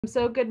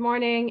So good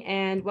morning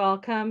and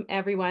welcome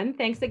everyone.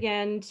 Thanks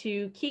again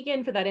to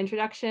Keegan for that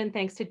introduction.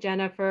 Thanks to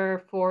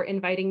Jennifer for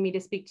inviting me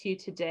to speak to you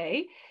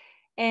today.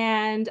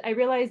 And I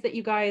realize that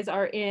you guys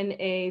are in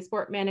a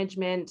sport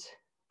management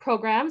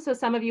program. So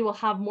some of you will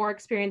have more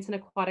experience in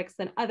aquatics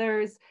than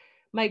others.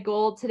 My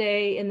goal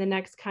today in the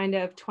next kind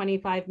of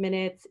 25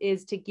 minutes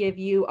is to give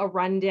you a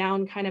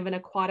rundown, kind of an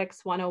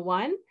aquatics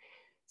 101.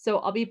 So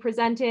I'll be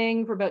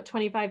presenting for about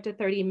 25 to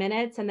 30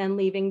 minutes and then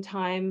leaving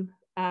time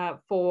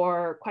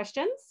for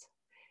questions.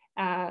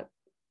 I'm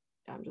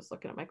just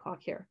looking at my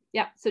clock here.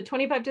 Yeah, so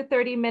 25 to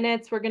 30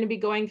 minutes, we're going to be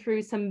going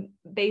through some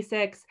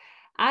basics.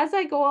 As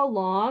I go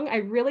along, I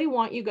really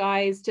want you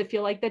guys to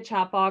feel like the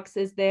chat box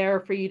is there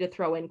for you to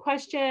throw in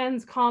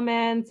questions,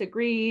 comments,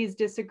 agrees,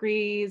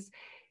 disagrees.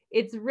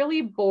 It's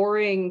really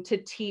boring to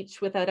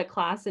teach without a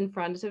class in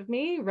front of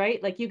me,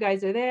 right? Like you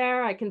guys are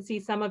there. I can see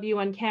some of you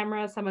on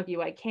camera, some of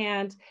you I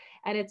can't.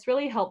 And it's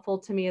really helpful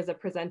to me as a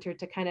presenter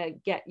to kind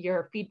of get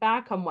your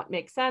feedback on what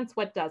makes sense,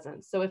 what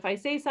doesn't. So if I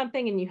say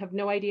something and you have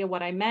no idea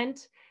what I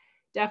meant,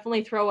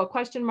 definitely throw a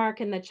question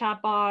mark in the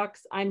chat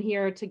box. I'm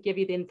here to give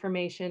you the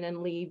information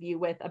and leave you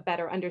with a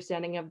better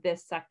understanding of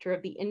this sector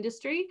of the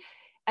industry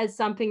as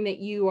something that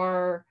you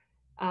are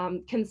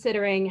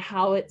considering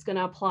how it's going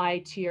to apply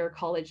to your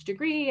college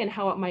degree and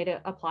how it might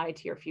apply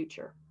to your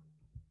future.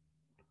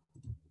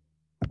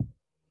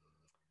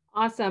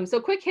 Awesome. So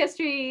quick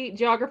history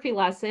geography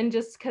lesson,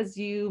 just because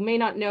you may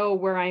not know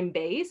where I'm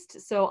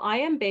based. So I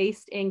am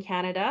based in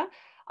Canada.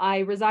 I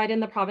reside in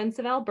the province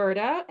of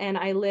Alberta and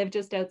I live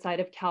just outside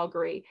of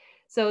Calgary.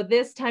 So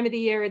this time of the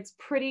year, it's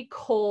pretty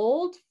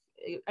cold.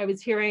 I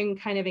was hearing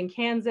kind of in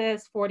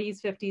Kansas,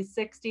 40s, 50s,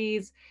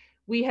 60s.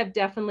 We have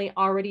definitely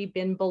already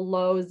been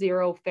below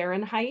 0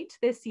 Fahrenheit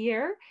this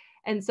year.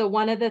 And so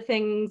one of the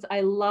things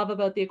I love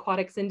about the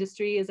aquatics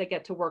industry is I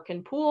get to work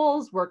in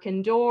pools, work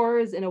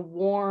indoors in a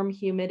warm,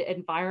 humid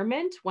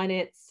environment when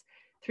it's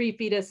 3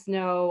 feet of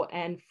snow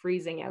and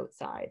freezing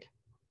outside.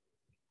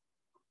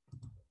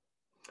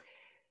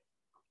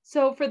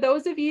 So for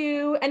those of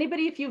you,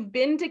 anybody, if you've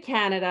been to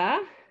Canada,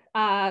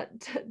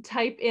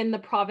 type in the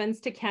province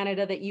to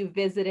Canada that you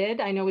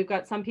visited. I know we've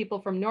got some people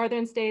from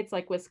northern states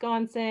like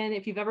Wisconsin.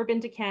 If you've ever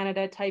been to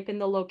Canada, type in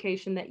the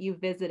location that you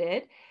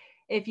visited.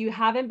 If you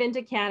haven't been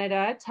to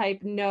Canada, type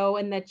no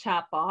in the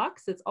chat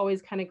box. It's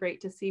always kind of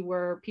great to see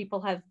where people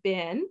have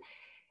been.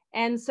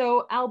 And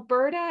so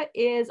Alberta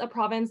is a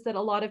province that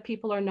a lot of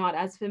people are not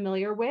as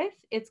familiar with.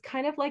 It's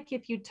kind of like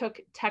if you took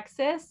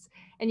Texas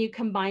and you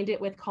combined it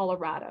with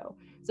Colorado.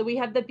 So we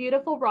have the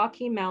beautiful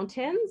Rocky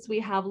Mountains. We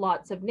have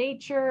lots of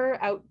nature,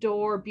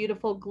 outdoor,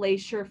 beautiful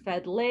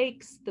glacier-fed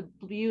lakes, the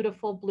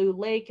beautiful Blue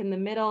Lake in the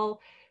middle.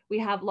 We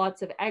have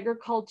lots of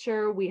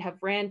agriculture. We have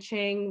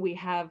ranching. We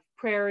have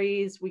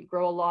prairies. We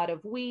grow a lot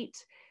of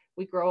wheat.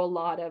 We grow a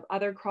lot of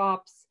other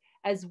crops,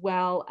 as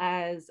well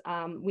as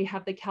we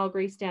have the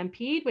Calgary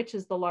Stampede, which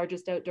is the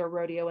largest outdoor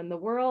rodeo in the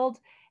world.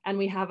 And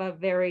we have a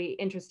very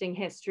interesting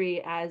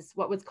history as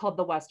what was called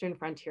the Western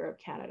Frontier of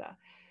Canada.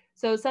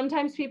 So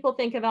sometimes people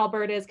think of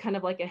Alberta as kind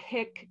of like a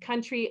hick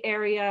country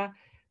area,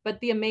 but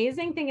the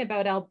amazing thing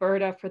about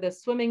Alberta for the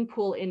swimming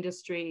pool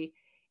industry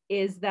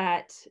is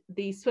that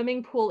the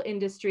swimming pool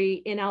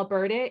industry in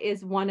Alberta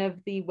is one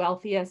of the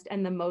wealthiest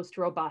and the most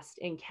robust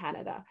in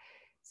Canada.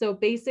 So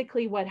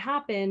basically what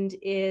happened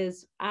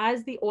is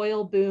as the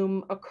oil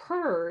boom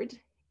occurred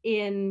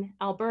in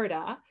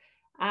Alberta,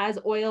 as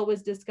oil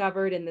was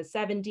discovered in the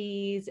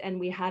 70s and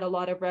we had a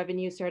lot of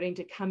revenue starting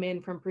to come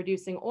in from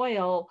producing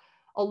oil,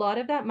 a lot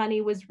of that money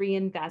was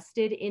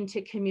reinvested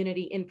into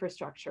community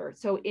infrastructure.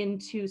 So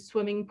into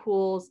swimming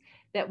pools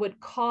that would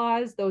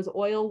cause those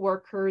oil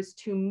workers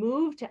to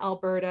move to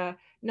Alberta,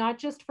 not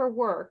just for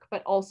work,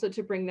 but also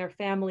to bring their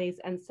families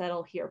and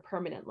settle here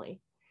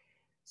permanently.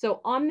 So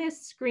on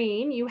this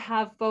screen, you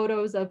have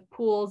photos of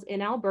pools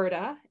in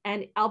Alberta,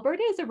 and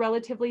Alberta is a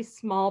relatively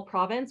small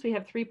province. We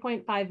have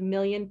 3.5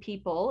 million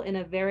people in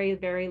a very,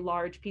 very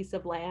large piece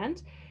of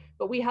land,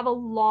 but we have a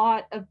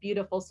lot of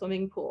beautiful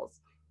swimming pools.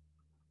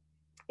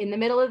 In the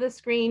middle of the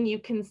screen, you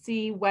can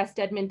see West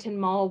Edmonton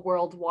Mall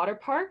World Water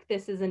Park.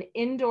 This is an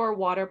indoor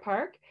water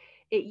park.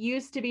 It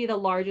used to be the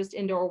largest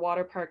indoor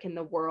water park in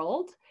the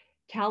world.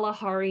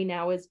 Kalahari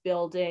now is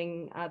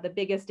building the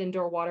biggest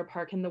indoor water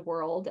park in the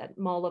world at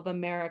Mall of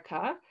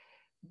America.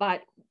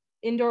 But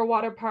indoor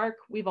water park,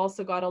 we've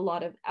also got a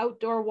lot of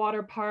outdoor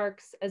water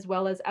parks as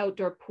well as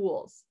outdoor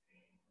pools.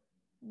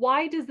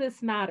 Why does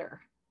this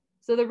matter?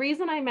 So the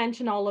reason I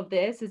mention all of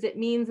this is it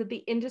means that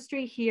the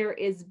industry here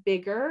is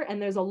bigger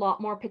and there's a lot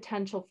more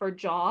potential for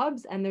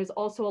jobs, and there's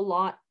also a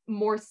lot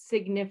more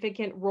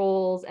significant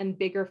roles and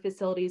bigger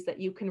facilities that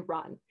you can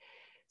run.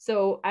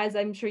 So as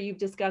I'm sure you've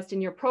discussed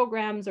in your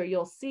programs, or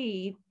you'll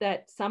see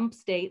that some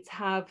states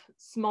have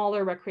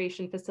smaller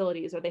recreation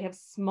facilities or they have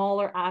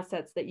smaller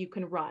assets that you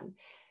can run.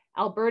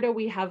 Alberta,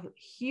 we have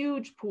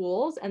huge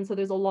pools, and so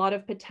there's a lot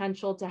of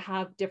potential to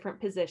have different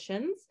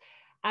positions.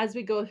 As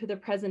we go through the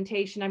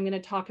presentation, I'm going to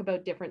talk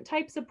about different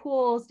types of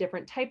pools,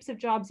 different types of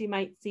jobs you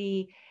might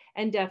see,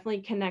 and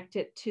definitely connect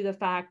it to the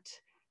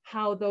fact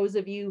how those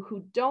of you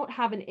who don't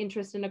have an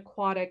interest in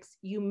aquatics,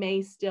 you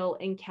may still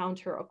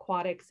encounter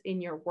aquatics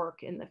in your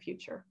work in the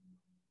future.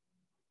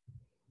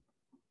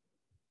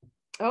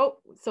 Oh,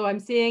 so I'm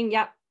seeing,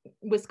 yep,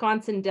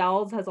 Wisconsin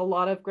Dells has a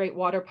lot of great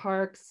water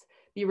parks.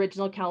 The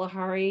original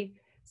Kalahari,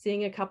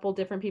 seeing a couple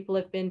different people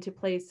have been to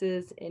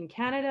places in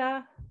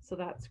Canada. So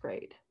that's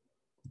great.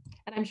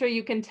 And I'm sure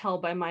you can tell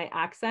by my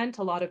accent.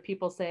 A lot of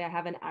people say I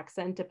have an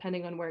accent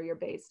depending on where you're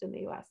based in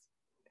the US.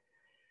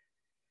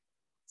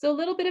 So a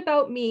little bit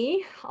about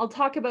me. I'll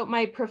talk about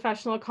my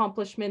professional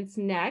accomplishments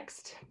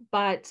next,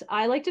 but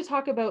I like to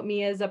talk about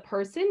me as a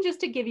person just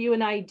to give you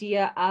an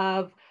idea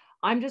of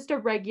I'm just a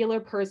regular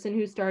person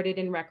who started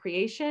in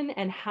recreation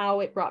and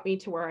how it brought me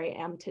to where I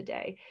am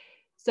today.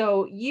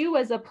 So you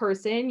as a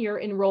person,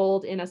 you're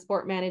enrolled in a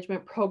sport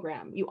management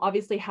program. You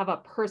obviously have a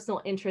personal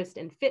interest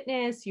in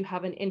fitness, you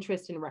have an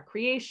interest in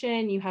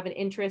recreation, you have an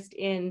interest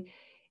in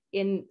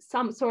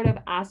some sort of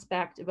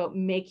aspect about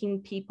making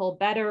people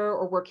better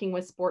or working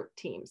with sport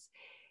teams.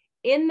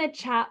 In the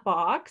chat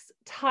box,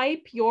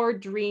 type your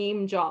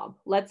dream job.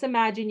 Let's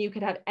imagine you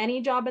could have any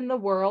job in the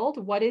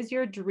world. What is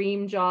your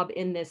dream job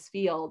in this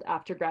field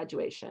after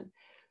graduation?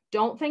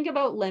 Don't think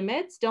about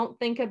limits. Don't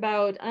think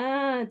about,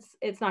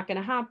 it's not going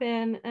to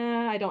happen.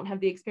 I don't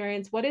have the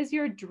experience. What is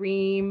your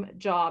dream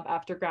job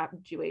after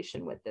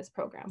graduation with this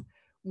program?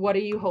 What are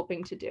you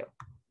hoping to do?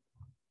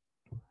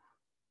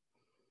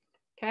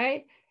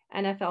 Okay.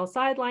 NFL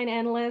sideline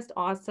analyst,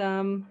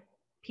 awesome.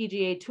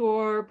 PGA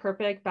Tour,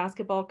 perfect.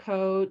 Basketball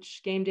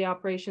coach, game day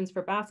operations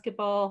for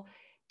basketball,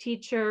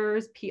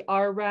 teachers,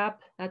 PR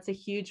rep, that's a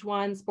huge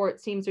one.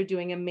 Sports teams are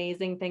doing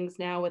amazing things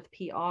now with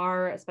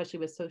PR, especially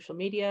with social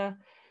media.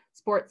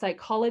 Sports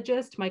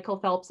psychologist, Michael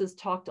Phelps has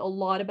talked a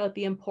lot about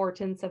the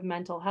importance of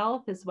mental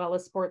health as well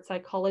as sports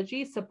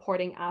psychology,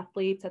 supporting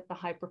athletes at the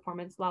high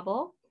performance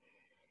level.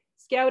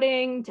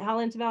 Scouting,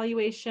 talent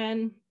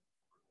evaluation,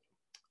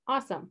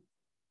 awesome.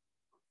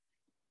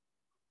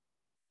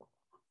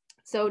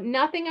 So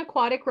nothing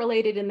aquatic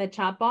related in the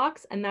chat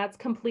box, and that's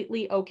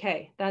completely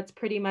okay. That's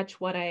pretty much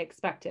what I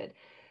expected.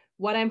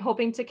 What I'm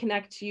hoping to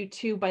connect you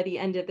to by the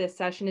end of this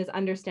session is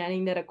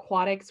understanding that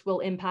aquatics will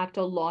impact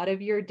a lot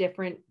of your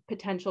different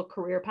potential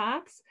career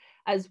paths,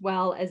 as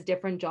well as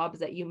different jobs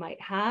that you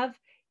might have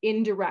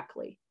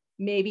indirectly.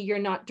 Maybe you're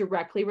not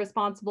directly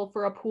responsible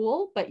for a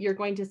pool, but you're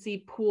going to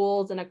see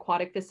pools and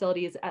aquatic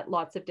facilities at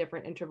lots of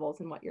different intervals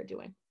in what you're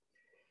doing.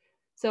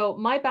 So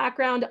my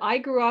background, I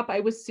grew up, I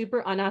was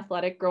super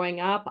unathletic growing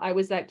up. I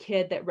was that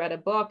kid that read a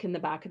book in the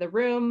back of the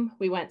room.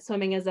 We went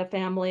swimming as a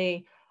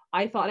family.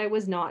 I thought I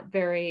was not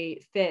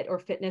very fit or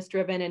fitness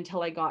driven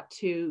until I got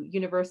to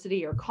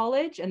university or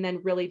college, and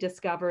then really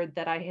discovered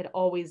that I had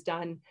always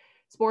done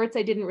sports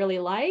I didn't really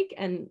like,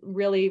 and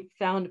really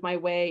found my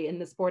way in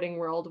the sporting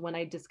world when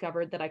I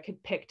discovered that I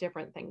could pick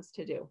different things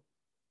to do.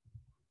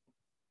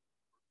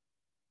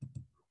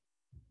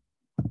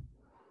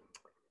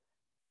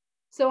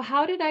 So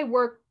how did I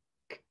work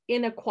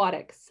in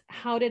aquatics?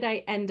 How did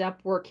I end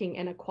up working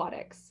in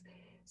aquatics?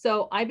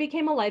 So I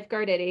became a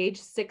lifeguard at age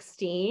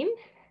 16.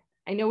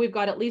 I know we've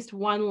got at least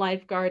one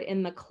lifeguard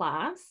in the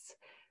class.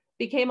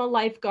 Became a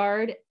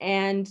lifeguard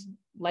and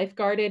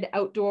lifeguarded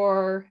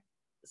outdoor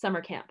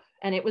summer camp.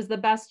 And it was the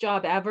best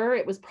job ever.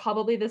 It was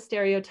probably the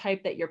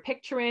stereotype that you're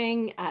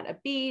picturing at a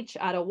beach,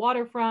 at a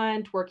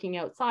waterfront, working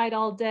outside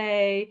all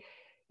day,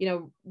 you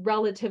know,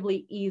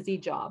 relatively easy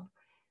job.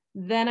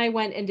 Then I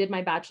went and did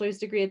my bachelor's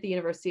degree at the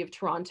University of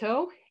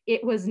Toronto.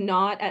 It was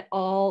not at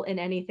all in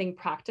anything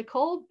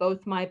practical.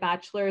 Both my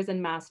bachelor's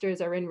and master's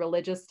are in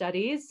religious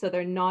studies, so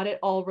they're not at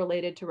all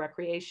related to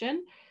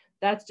recreation.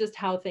 That's just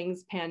how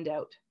things panned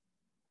out.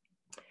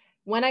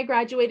 When I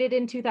graduated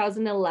in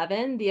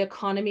 2011, the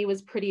economy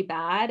was pretty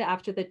bad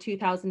after the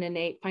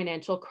 2008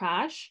 financial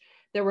crash.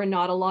 There were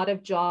not a lot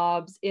of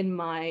jobs in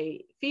my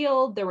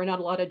field. There were not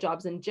a lot of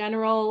jobs in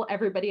general.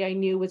 Everybody I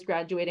knew was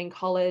graduating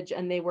college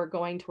and they were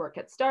going to work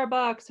at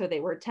Starbucks, or they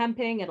were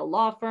temping at a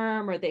law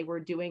firm, or they were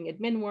doing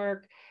admin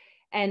work.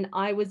 And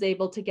I was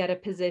able to get a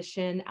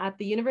position at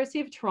the University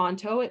of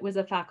Toronto. It was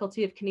a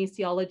Faculty of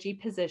Kinesiology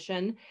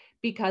position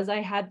because I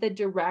had the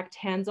direct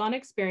hands-on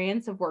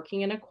experience of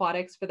working in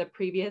aquatics for the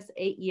previous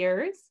 8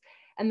 years.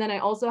 And then I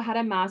also had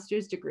a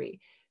master's degree.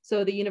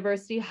 So the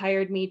university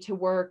hired me to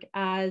work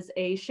as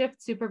a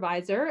shift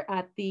supervisor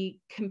at the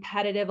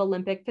competitive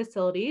Olympic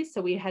facilities.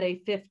 So we had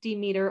a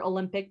 50-meter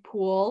Olympic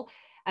pool,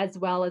 as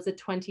well as a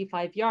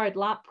 25-yard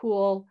lap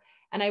pool.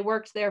 And I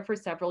worked there for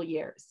several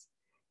years.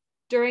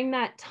 During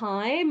that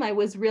time, I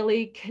was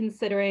really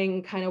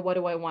considering kind of, what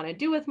do I want to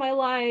do with my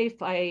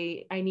life?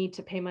 I need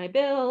to pay my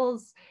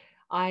bills.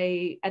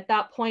 I, at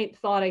that point,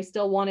 thought I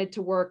still wanted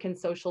to work in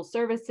social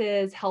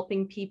services,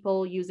 helping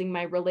people, using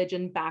my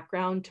religion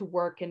background to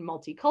work in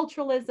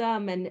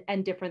multiculturalism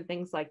and different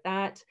things like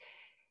that.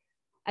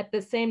 At the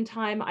same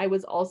time, I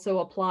was also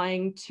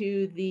applying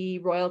to the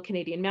Royal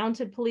Canadian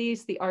Mounted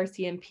Police, the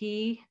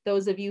RCMP.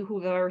 Those of you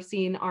who've ever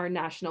seen our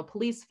National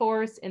Police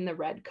Force in the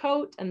red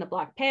coat and the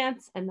black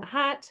pants and the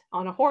hat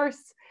on a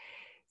horse.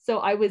 So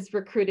I was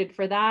recruited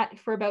for that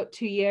for about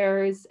 2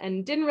 years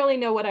and didn't really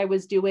know what I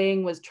was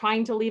doing, was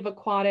trying to leave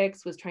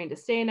aquatics, was trying to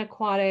stay in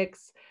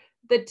aquatics,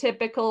 the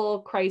typical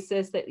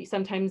crisis that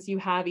sometimes you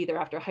have either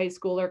after high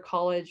school or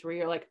college where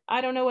you're like,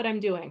 I don't know what I'm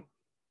doing.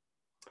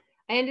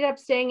 I ended up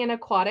staying in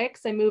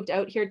aquatics. I moved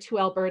out here to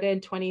Alberta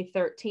in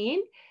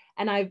 2013,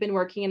 and I've been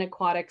working in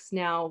aquatics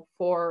now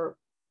for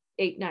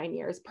 8-9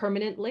 years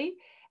permanently.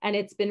 And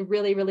it's been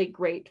really, really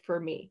great for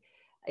me.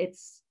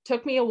 It's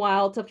took me a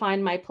while to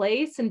find my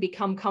place and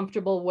become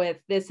comfortable with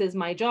this is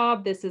my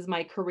job, this is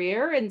my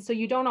career. And so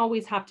you don't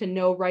always have to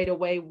know right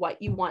away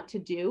what you want to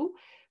do.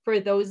 For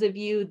those of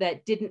you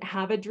that didn't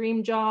have a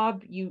dream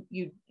job,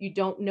 you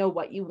don't know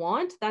what you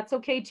want, that's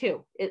okay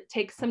too. It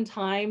takes some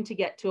time to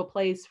get to a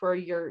place where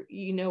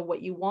you know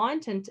what you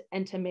want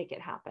and to make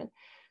it happen.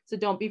 So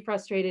don't be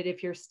frustrated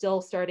if you're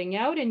still starting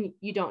out and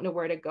you don't know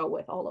where to go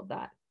with all of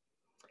that.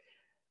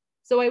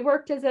 So I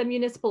worked as a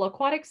municipal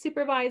aquatic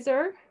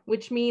supervisor,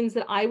 which means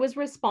that I was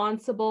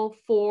responsible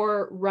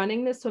for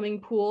running the swimming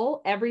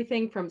pool,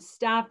 everything from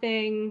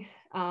staffing,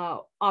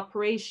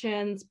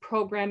 operations,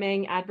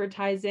 programming,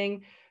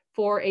 advertising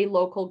for a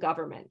local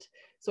government.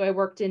 So I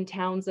worked in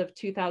towns of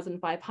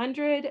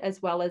 2,500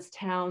 as well as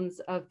towns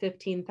of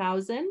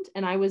 15,000,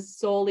 and I was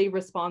solely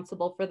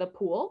responsible for the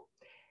pool.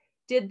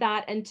 Did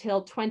that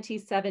until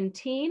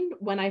 2017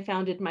 when I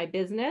founded my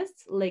business,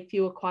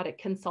 Lakeview Aquatic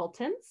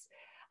Consultants.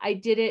 I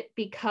did it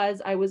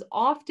because I was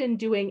often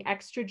doing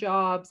extra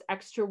jobs,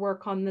 extra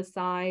work on the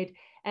side,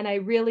 and I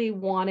really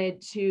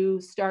wanted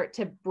to start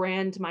to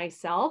brand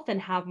myself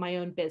and have my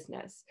own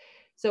business.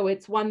 So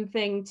it's one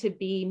thing to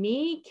be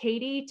me,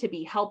 Katie, to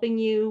be helping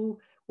you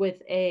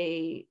with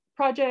a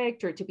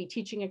project or to be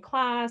teaching a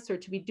class or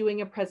to be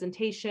doing a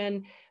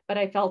presentation, but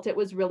I felt it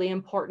was really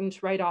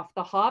important right off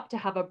the hop to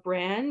have a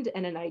brand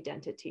and an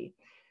identity.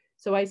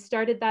 So I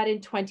started that in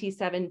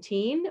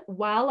 2017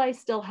 while I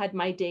still had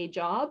my day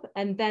job.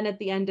 And then at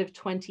the end of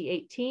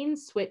 2018,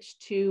 switched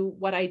to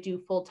what I do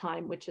full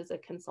time, which is a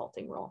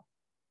consulting role.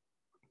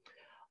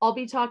 I'll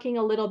be talking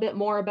a little bit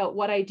more about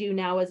what I do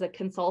now as a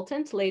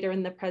consultant later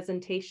in the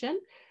presentation.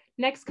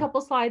 Next couple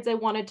slides, I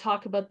want to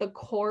talk about the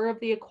core of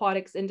the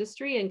aquatics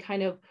industry and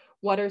kind of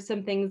what are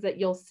some things that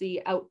you'll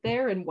see out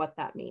there and what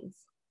that means.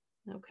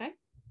 Okay.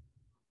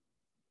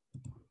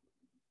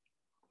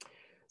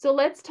 So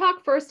let's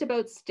talk first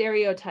about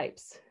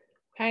stereotypes,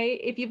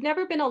 okay? If you've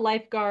never been a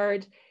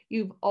lifeguard,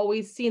 you've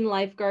always seen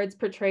lifeguards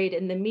portrayed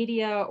in the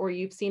media, or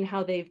you've seen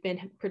how they've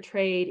been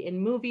portrayed in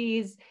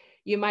movies.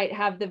 You might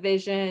have the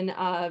vision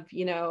of,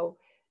 you know,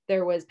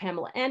 there was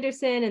Pamela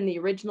Anderson in the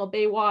original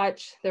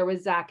Baywatch, there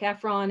was Zac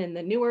Efron in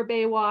the newer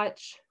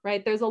Baywatch,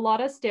 right? There's a lot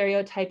of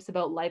stereotypes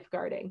about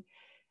lifeguarding.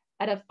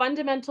 At a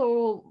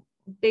fundamental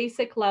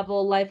basic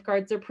level,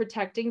 lifeguards are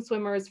protecting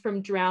swimmers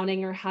from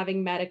drowning or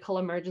having medical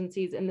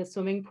emergencies in the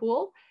swimming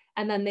pool,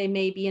 and then they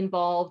may be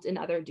involved in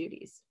other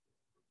duties.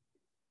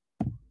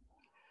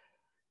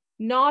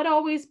 Not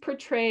always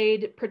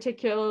portrayed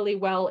particularly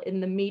well in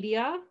the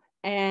media,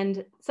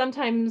 and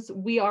sometimes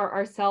we are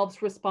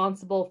ourselves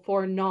responsible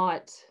for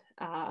not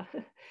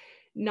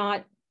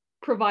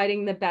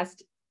providing the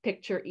best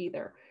picture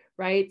either,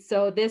 right?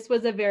 So this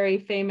was a very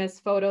famous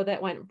photo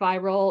that went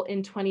viral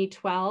in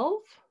 2012.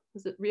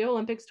 Was it Rio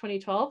Olympics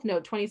 2012? No,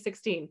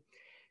 2016.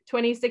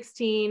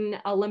 2016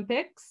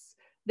 Olympics.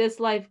 This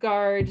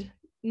lifeguard,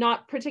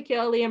 not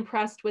particularly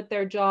impressed with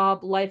their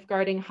job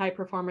lifeguarding high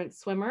performance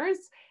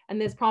swimmers.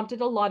 And this prompted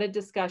a lot of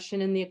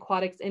discussion in the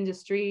aquatics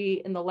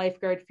industry, in the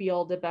lifeguard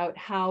field, about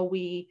how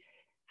we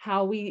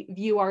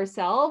view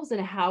ourselves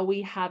and how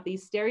we have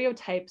these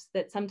stereotypes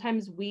that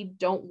sometimes we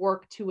don't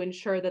work to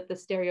ensure that the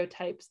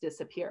stereotypes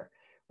disappear,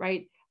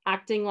 right?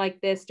 Acting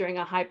like this during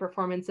a high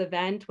performance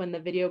event when the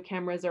video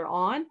cameras are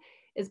on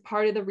is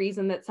part of the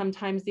reason that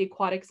sometimes the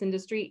aquatics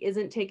industry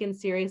isn't taken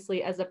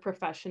seriously as a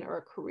profession or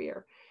a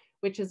career,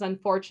 which is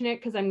unfortunate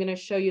because I'm going to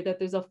show you that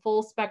there's a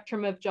full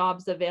spectrum of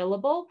jobs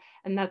available,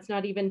 and that's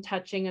not even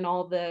touching on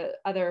all the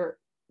other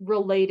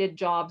related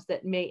jobs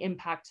that may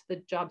impact the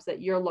jobs that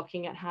you're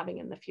looking at having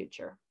in the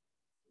future.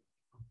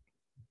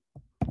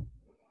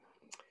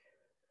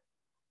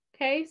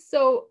 Okay,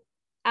 so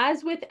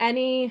as with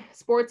any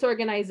sports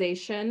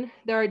organization,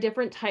 there are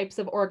different types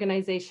of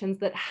organizations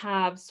that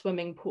have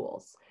swimming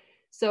pools.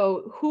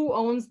 So who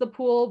owns the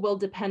pool will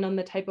depend on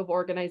the type of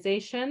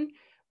organization,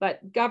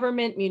 but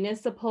government,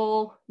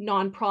 municipal,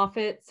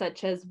 nonprofits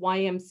such as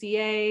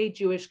YMCA,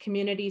 Jewish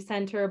Community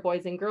Center,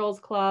 Boys and Girls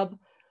Club,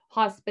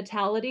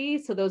 hospitality,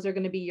 so those are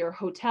going to be your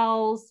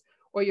hotels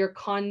or your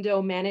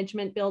condo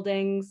management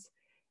buildings,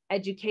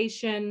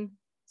 education,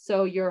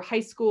 so your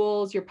high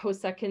schools, your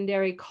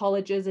post-secondary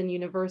colleges and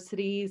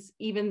universities,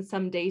 even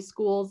some day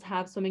schools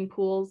have swimming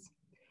pools.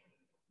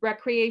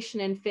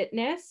 Recreation and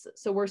fitness,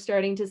 so we're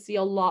starting to see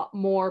a lot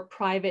more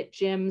private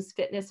gyms,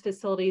 fitness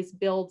facilities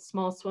build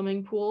small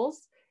swimming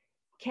pools.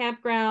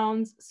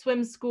 Campgrounds,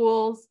 swim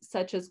schools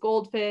such as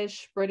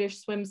Goldfish, British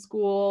Swim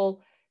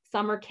School,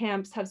 summer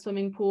camps have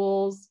swimming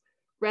pools.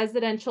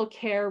 Residential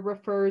care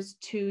refers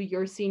to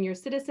your senior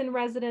citizen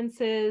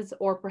residences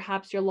or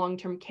perhaps your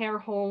long-term care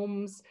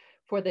homes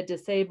for the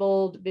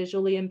disabled,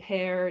 visually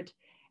impaired.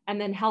 And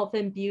then health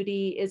and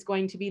beauty is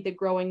going to be the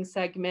growing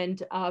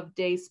segment of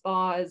day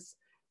spas,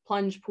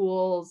 plunge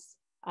pools,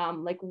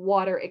 like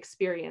water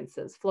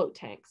experiences, float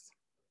tanks.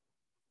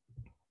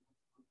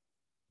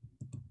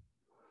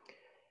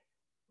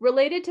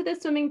 Related to the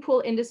swimming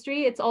pool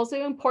industry, it's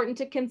also important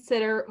to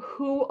consider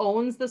who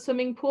owns the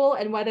swimming pool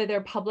and whether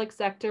they're public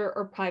sector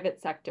or private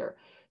sector.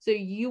 So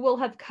you will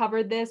have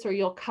covered this, or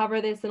you'll cover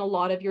this in a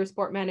lot of your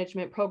sport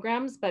management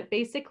programs, but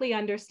basically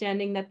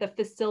understanding that the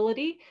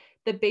facility,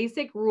 the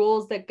basic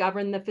rules that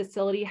govern the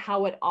facility,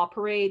 how it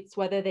operates,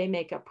 whether they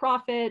make a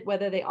profit,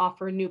 whether they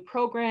offer new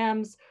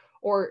programs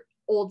or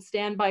old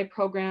standby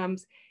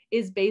programs,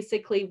 is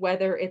basically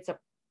whether it's a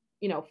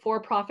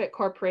for-profit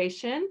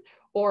corporation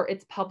or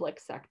it's public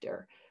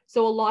sector.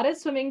 So a lot of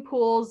swimming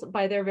pools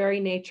by their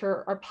very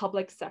nature are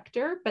public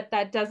sector, but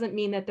that doesn't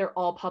mean that they're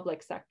all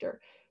public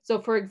sector. So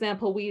for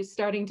example, we're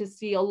starting to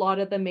see a lot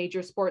of the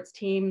major sports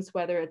teams,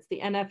 whether it's the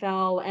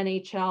NFL,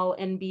 NHL,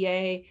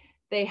 NBA,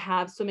 they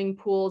have swimming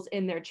pools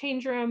in their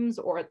change rooms,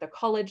 or at the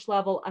college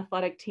level,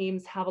 athletic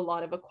teams have a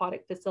lot of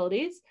aquatic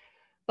facilities.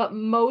 But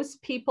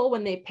most people,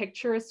 when they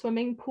picture a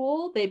swimming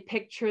pool, they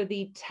picture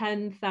the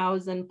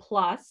 10,000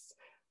 plus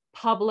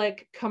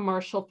public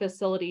commercial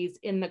facilities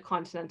in the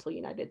continental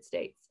United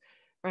States,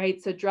 right?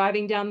 So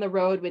driving down the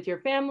road with your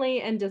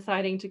family and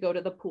deciding to go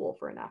to the pool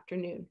for an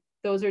afternoon.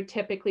 Those are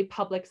typically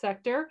public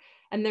sector,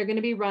 and they're going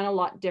to be run a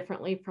lot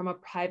differently from a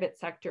private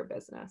sector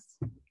business.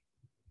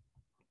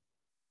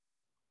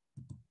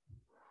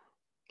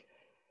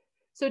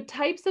 So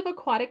types of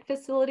aquatic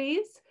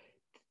facilities,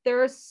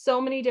 there are so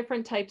many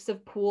different types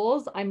of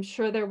pools. I'm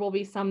sure there will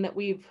be some that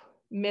we've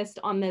missed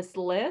on this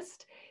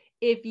list.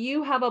 If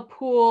you have a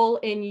pool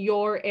in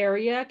your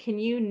area, can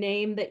you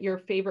name that your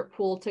favorite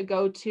pool to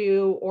go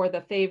to, or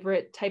the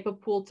favorite type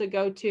of pool to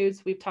go to?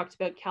 So we've talked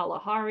about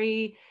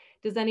Kalahari.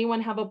 Does anyone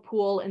have a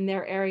pool in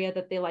their area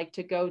that they like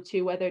to go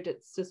to, whether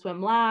it's to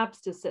swim laps,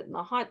 to sit in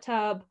the hot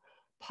tub?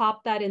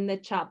 Pop that in the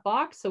chat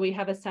box so we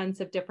have a sense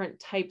of different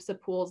types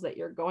of pools that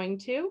you're going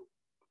to.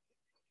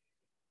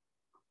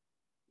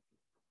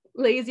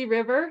 Lazy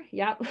River,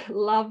 yep,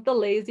 love the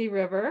Lazy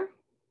River.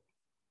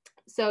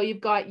 So you've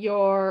got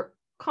your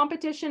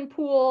competition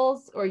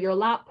pools or your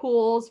lap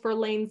pools for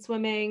lane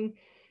swimming,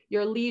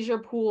 your leisure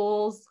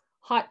pools,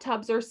 hot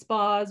tubs or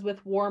spas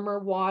with warmer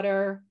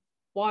water,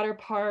 water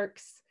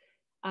parks,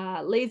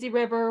 lazy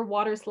river,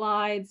 water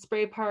slides,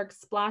 spray parks,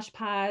 splash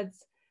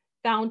pads,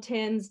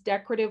 fountains,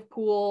 decorative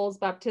pools,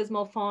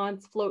 baptismal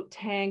fonts, float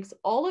tanks.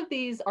 All of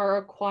these are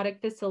aquatic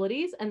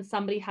facilities and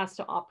somebody has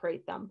to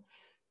operate them.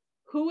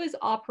 Who is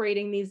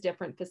operating these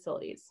different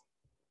facilities?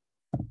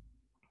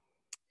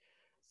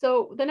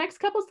 So the next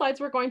couple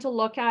slides we're going to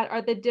look at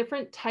are the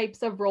different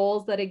types of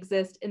roles that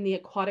exist in the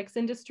aquatics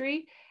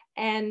industry.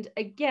 And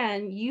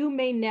again, you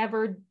may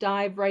never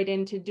dive right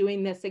into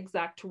doing this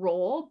exact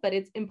role, but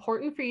it's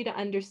important for you to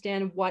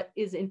understand what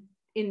is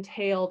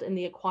entailed in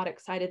the aquatic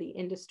side of the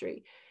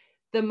industry.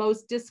 The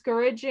most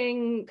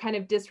discouraging, kind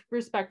of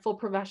disrespectful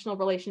professional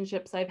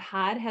relationships I've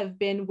had have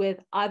been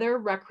with other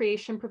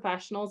recreation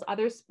professionals,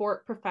 other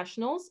sport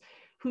professionals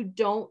who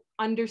don't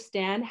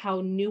understand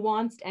how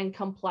nuanced and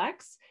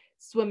complex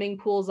swimming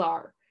pools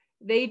are.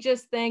 They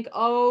just think,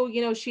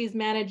 oh, she's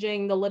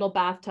managing the little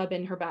bathtub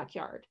in her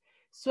backyard.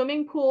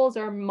 Swimming pools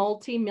are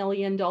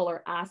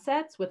multi-million-dollar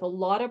assets with a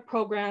lot of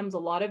programs, a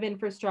lot of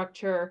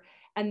infrastructure,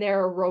 and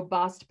they're a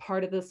robust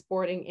part of the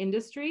sporting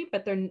industry,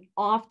 but they're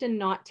often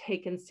not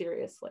taken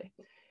seriously.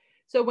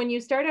 So when you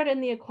start out in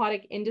the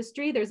aquatic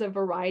industry, there's a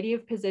variety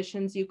of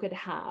positions you could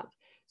have.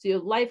 So you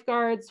have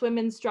lifeguard, swim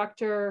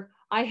instructor.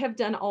 I have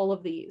done all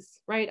of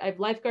these, right? I've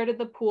lifeguarded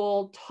the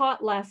pool,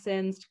 taught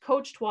lessons,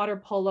 coached water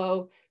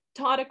polo,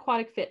 taught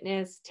aquatic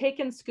fitness,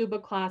 taken scuba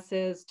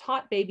classes,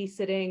 taught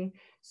babysitting,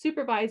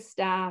 supervised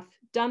staff,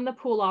 done the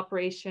pool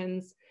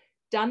operations,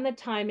 done the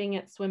timing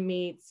at swim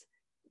meets,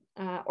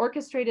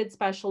 orchestrated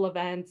special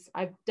events.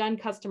 I've done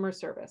customer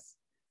service,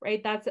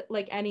 right? That's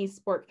like any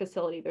sport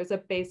facility. There's a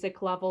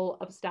basic level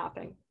of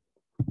staffing.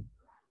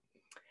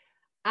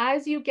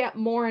 As you get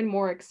more and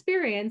more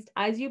experienced,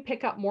 as you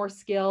pick up more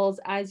skills,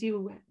 as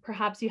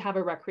perhaps you have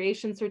a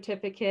recreation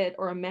certificate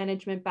or a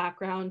management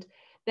background,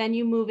 then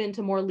you move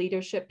into more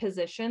leadership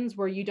positions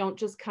where you don't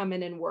just come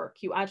in and work.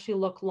 You actually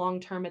look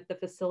long-term at the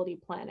facility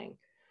planning.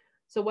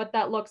 So what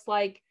that looks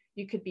like,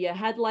 you could be a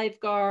head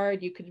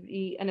lifeguard, you could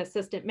be an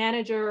assistant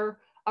manager.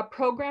 A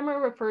programmer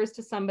refers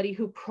to somebody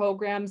who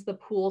programs the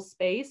pool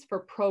space for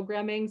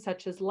programming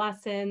such as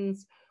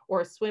lessons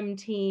or a swim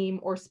team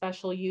or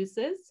special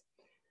uses.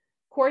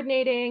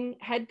 Coordinating,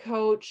 head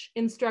coach,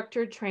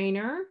 instructor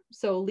trainer,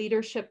 so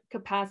leadership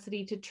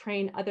capacity to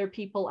train other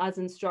people as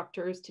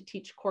instructors to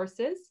teach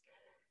courses.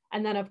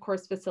 And then of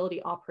course,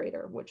 facility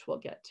operator, which we'll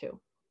get to.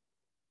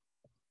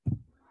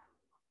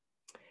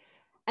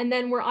 And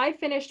then where I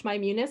finished my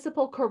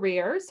municipal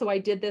career, so I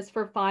did this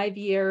for 5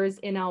 years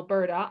in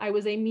Alberta, I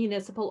was a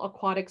municipal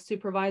aquatic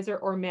supervisor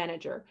or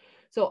manager.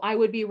 So I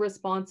would be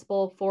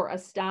responsible for a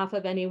staff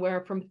of anywhere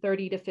from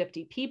 30 to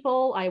 50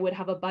 people. I would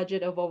have a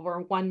budget of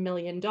over $1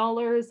 million.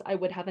 I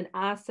would have an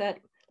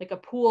asset, like a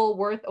pool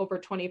worth over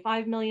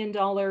 $25 million.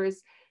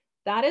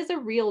 That is a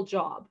real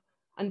job.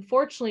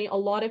 Unfortunately, a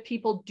lot of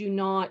people do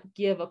not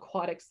give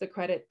aquatics the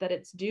credit that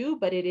it's due,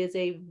 but it is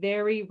a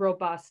very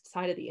robust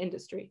side of the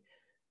industry,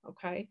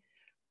 okay?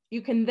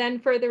 You can then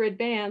further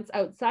advance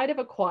outside of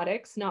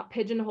aquatics, not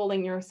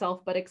pigeonholing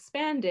yourself, but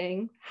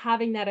expanding,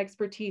 having that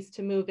expertise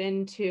to move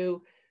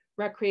into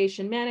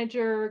recreation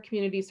manager,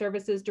 community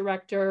services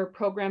director,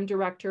 program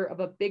director of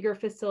a bigger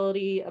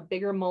facility, a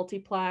bigger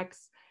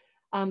multiplex,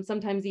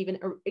 sometimes even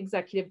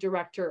executive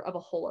director of a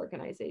whole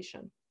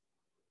organization.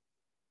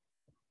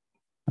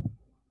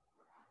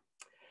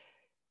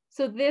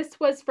 So this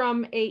was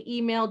from an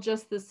email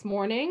just this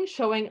morning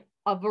showing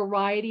a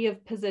variety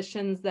of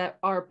positions that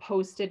are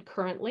posted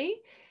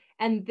currently.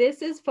 And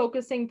this is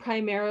focusing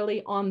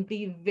primarily on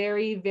the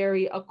very,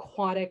 very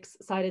aquatics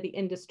side of the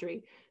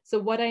industry. So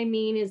what I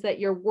mean is that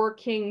you're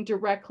working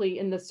directly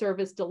in the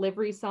service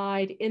delivery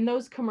side in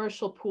those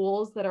commercial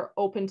pools that are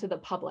open to the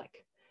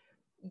public.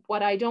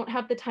 What I don't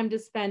have the time to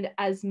spend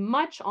as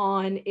much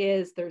on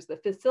is there's the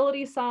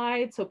facility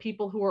side. So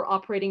people who are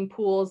operating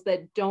pools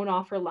that don't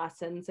offer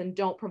lessons and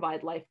don't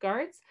provide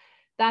lifeguards.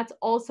 That's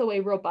also a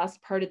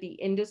robust part of the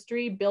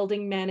industry,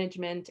 building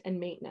management and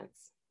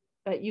maintenance.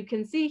 But you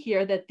can see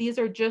here that these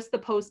are just the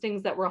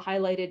postings that were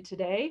highlighted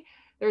today.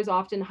 There's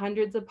often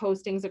hundreds of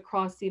postings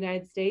across the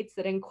United States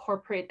that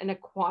incorporate an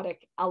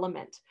aquatic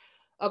element.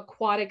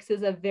 Aquatics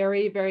is a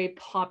very, very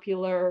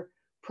popular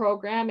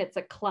program. It's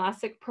a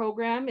classic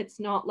program. It's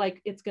not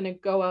like it's going to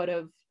go out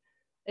of,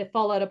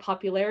 fall out of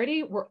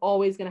popularity. We're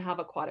always going to have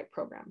aquatic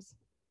programs.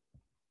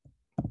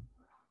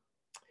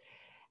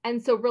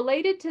 And so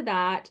related to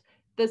that,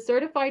 the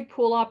certified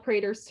pool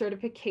operator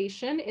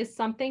certification is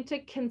something to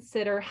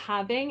consider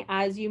having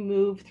as you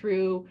move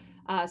through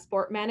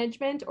sport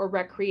management or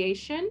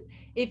recreation.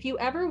 If you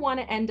ever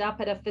want to end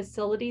up at a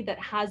facility that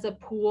has a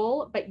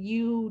pool, but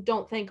you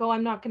don't think, oh,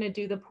 I'm not going to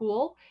do the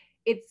pool,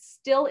 it's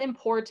still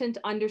important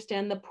to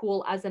understand the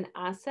pool as an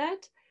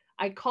asset.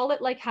 I call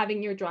it like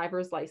having your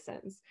driver's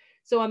license.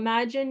 So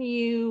imagine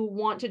you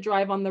want to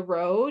drive on the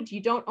road.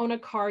 You don't own a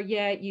car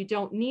yet. You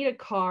don't need a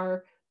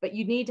car, but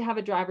you need to have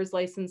a driver's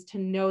license to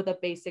know the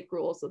basic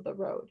rules of the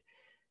road.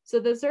 So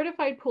the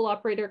certified pool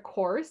operator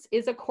course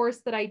is a course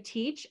that I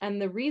teach.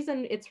 And the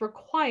reason it's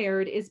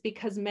required is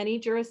because many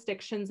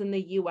jurisdictions in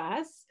the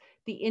US,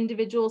 the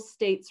individual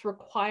states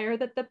require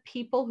that the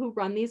people who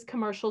run these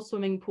commercial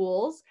swimming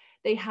pools,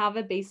 they have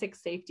a basic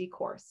safety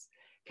course,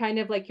 kind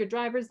of like your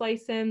driver's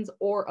license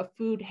or a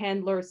food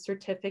handler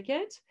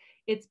certificate.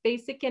 It's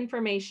basic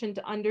information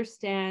to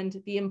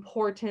understand the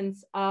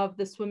importance of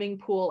the swimming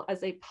pool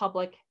as a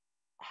public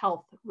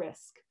health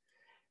risk.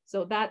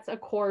 So that's a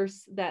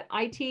course that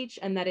I teach,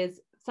 and that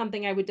is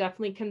something I would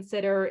definitely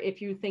consider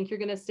if you think you're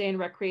going to stay in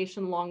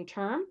recreation long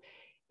term.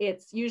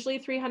 It's usually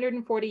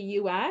 $340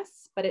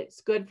 US, but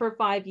it's good for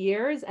 5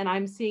 years. And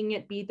I'm seeing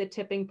it be the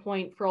tipping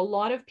point for a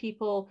lot of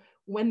people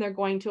when they're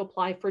going to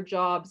apply for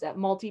jobs at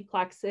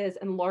multiplexes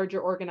and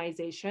larger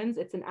organizations.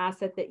 It's an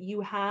asset that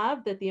you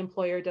have that the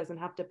employer doesn't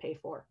have to pay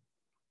for.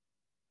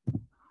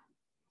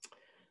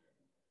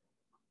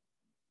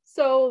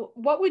 So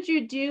what would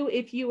you do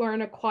if you are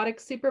an aquatic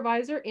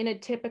supervisor in a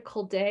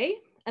typical day?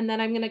 And then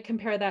I'm going to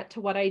compare that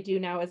to what I do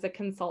now as a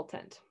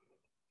consultant.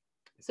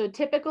 So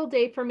typical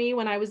day for me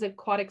when I was an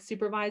aquatic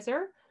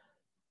supervisor,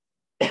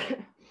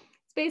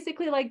 it's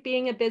basically like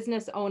being a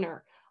business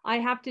owner. I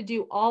have to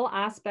do all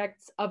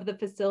aspects of the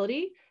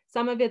facility.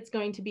 Some of it's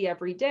going to be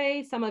every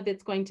day, some of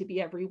it's going to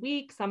be every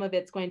week, some of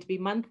it's going to be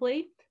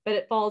monthly, but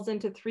it falls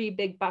into 3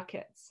 big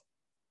buckets: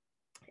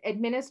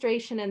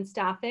 administration and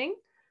staffing,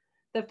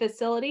 the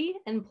facility,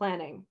 and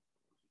planning.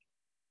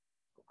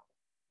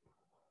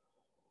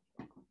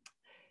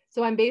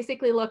 So I'm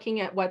basically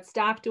looking at what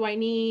staff do I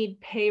need,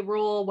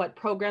 payroll, what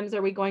programs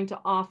are we going to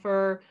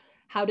offer,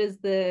 how does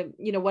the,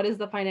 what is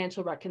the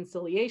financial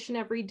reconciliation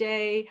every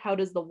day, how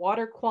does the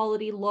water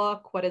quality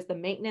look, what is the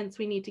maintenance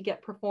we need to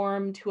get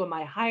performed, who am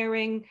I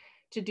hiring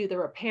to do the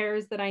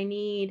repairs that I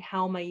need,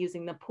 how am I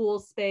using the pool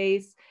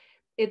space.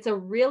 It's a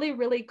really,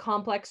 really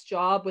complex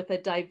job with a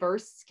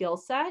diverse skill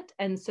set.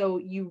 And so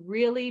you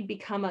really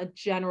become a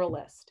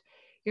generalist.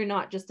 You're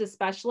not just a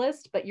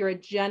specialist, but you're a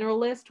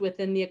generalist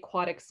within the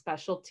aquatic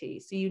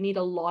specialty. So you need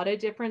a lot of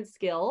different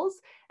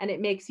skills, and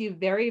it makes you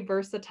very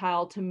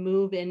versatile to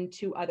move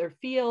into other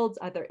fields,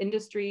 other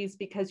industries,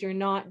 because you're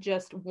not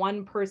just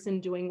one person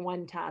doing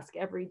one task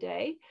every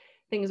day.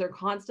 Things are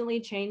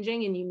constantly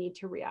changing and you need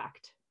to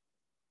react.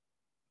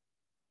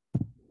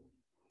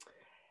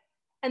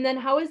 And then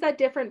how is that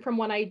different from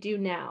what I do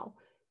now?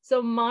 So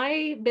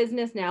my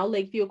business now,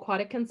 Lakeview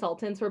Aquatic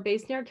Consultants, we're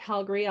based near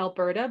Calgary,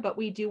 Alberta, but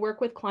we do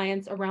work with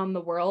clients around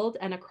the world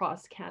and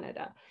across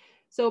Canada.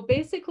 So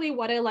basically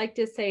what I like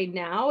to say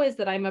now is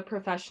that I'm a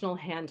professional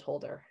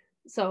handholder.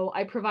 So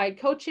I provide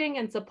coaching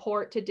and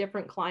support to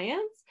different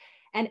clients,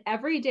 and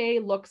every day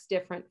looks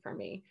different for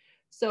me.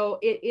 So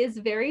it is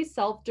very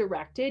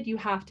self-directed. You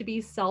have to be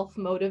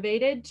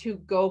self-motivated to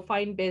go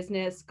find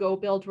business, go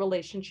build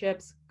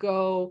relationships,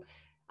 go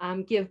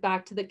give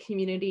back to the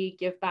community,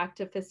 give back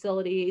to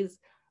facilities.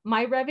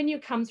 My revenue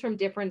comes from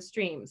different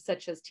streams,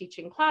 such as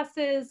teaching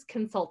classes,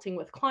 consulting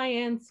with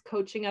clients,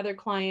 coaching other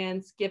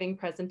clients, giving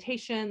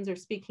presentations or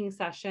speaking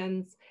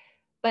sessions,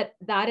 but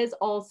that is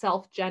all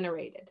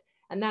self-generated.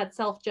 And that's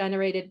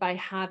self-generated by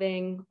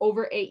having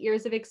over 8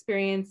 years of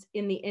experience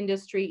in the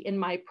industry in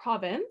my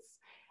province,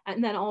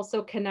 and then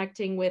also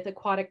connecting with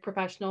aquatic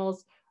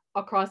professionals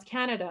across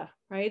Canada,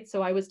 right?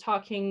 So I was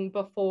talking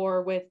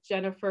before with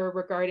Jennifer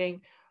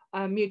regarding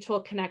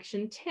mutual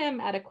connection, Tim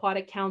at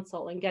Aquatic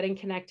Council, and getting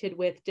connected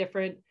with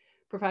different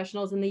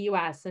professionals in the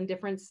US and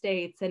different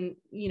states, and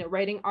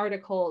writing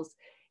articles.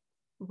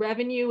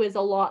 Revenue is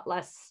a lot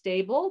less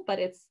stable, but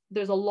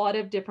there's a lot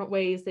of different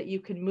ways that you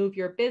can move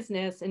your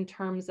business in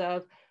terms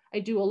of, I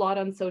do a lot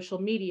on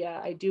social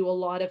media. I do a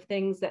lot of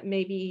things that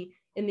maybe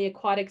in the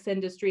aquatics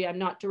industry, I'm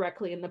not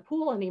directly in the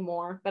pool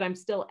anymore, but I'm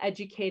still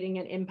educating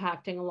and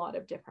impacting a lot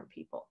of different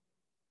people.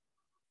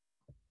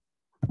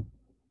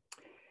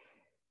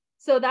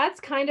 So that's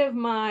kind of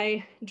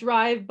my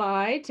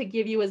drive-by to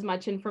give you as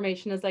much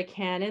information as I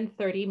can in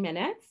 30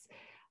 minutes.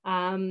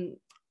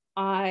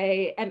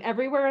 I am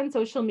everywhere on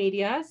social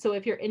media. So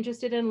if you're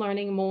interested in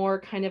learning more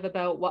kind of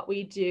about what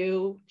we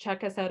do,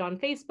 check us out on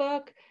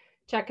Facebook,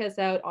 check us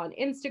out on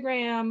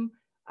Instagram.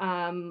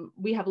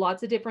 We have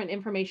lots of different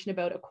information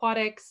about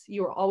aquatics.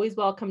 You are always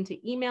welcome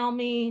to email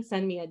me,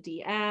 send me a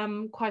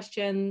DM,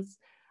 questions.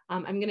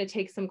 I'm going to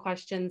take some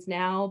questions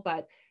now,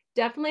 but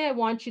definitely I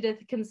want you to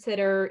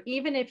consider,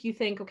 even if you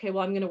think, okay,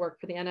 well, I'm going to work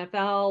for the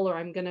NFL, or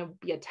I'm going to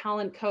be a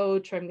talent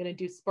coach, or I'm going to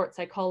do sports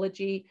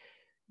psychology,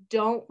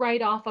 don't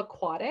write off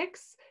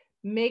aquatics.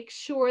 Make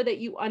sure that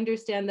you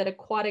understand that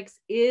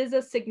aquatics is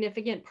a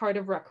significant part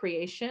of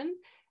recreation.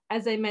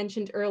 As I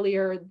mentioned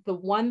earlier, the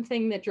one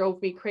thing that drove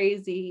me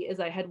crazy is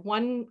I had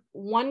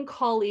one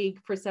colleague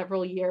for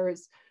several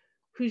years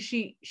who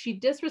she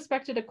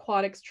disrespected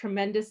aquatics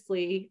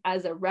tremendously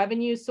as a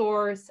revenue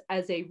source,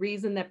 as a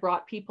reason that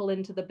brought people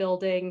into the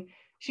building.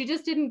 She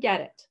just didn't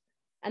get it.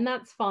 And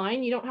that's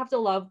fine. You don't have to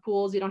love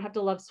pools. You don't have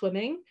to love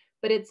swimming,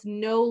 but it's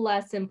no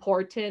less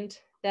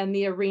important than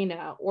the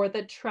arena or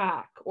the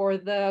track or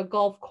the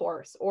golf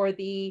course or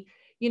the,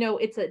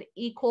 it's an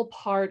equal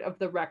part of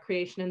the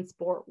recreation and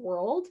sport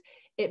world.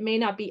 It may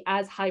not be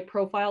as high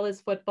profile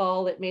as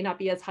football. It may not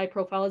be as high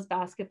profile as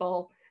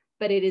basketball,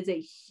 but it is a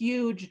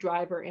huge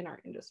driver in our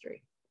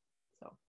industry. So